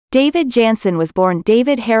David Janssen was born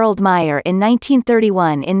David Harold Meyer in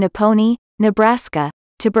 1931 in Nipponi, Nebraska,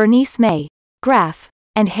 to Bernice May, Graf,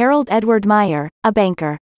 and Harold Edward Meyer, a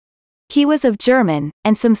banker. He was of German,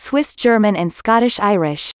 and some Swiss German and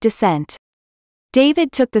Scottish-Irish, descent.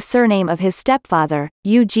 David took the surname of his stepfather,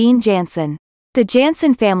 Eugene Janssen. The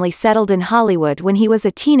Janssen family settled in Hollywood when he was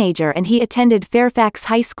a teenager and he attended Fairfax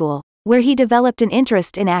High School, where he developed an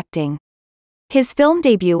interest in acting. His film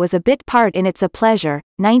debut was a bit part in It's a Pleasure,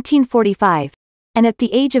 1945, and at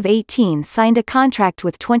the age of 18 signed a contract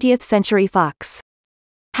with 20th Century Fox.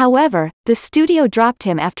 However, the studio dropped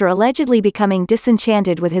him after allegedly becoming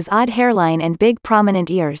disenchanted with his odd hairline and big prominent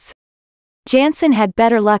ears. Janssen had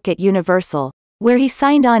better luck at Universal, where he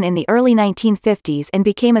signed on in the early 1950s and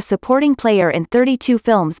became a supporting player in 32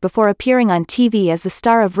 films before appearing on TV as the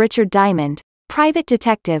star of Richard Diamond, Private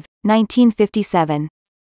Detective, 1957.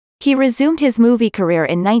 He resumed his movie career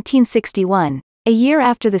in 1961, a year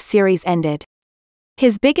after the series ended.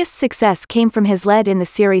 His biggest success came from his lead in the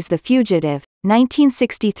series The Fugitive,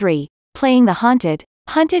 1963, playing the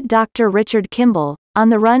hunted Dr. Richard Kimball, on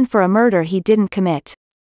the run for a murder he didn't commit.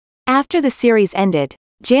 After the series ended,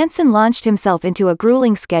 Janssen launched himself into a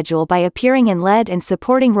grueling schedule by appearing in lead and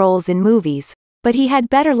supporting roles in movies, but he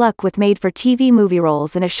had better luck with made-for-TV movie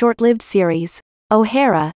roles in a short-lived series,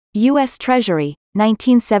 O'Hara, U.S. Treasury,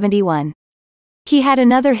 1971. He had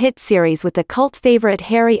another hit series with the cult favorite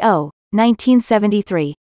Harry O,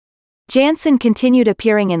 1973. Janssen continued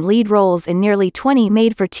appearing in lead roles in nearly 20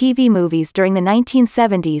 made-for-TV movies during the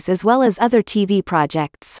 1970s as well as other TV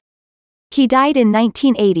projects. He died in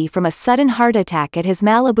 1980 from a sudden heart attack at his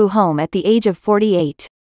Malibu home at the age of 48.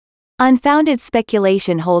 Unfounded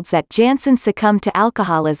speculation holds that Janssen succumbed to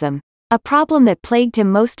alcoholism, a problem that plagued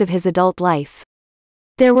him most of his adult life.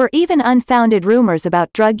 There were even unfounded rumors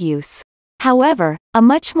about drug use. However, a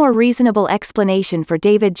much more reasonable explanation for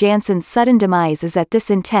David Janssen's sudden demise is that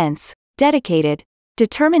this intense, dedicated,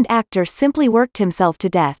 determined actor simply worked himself to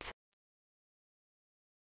death.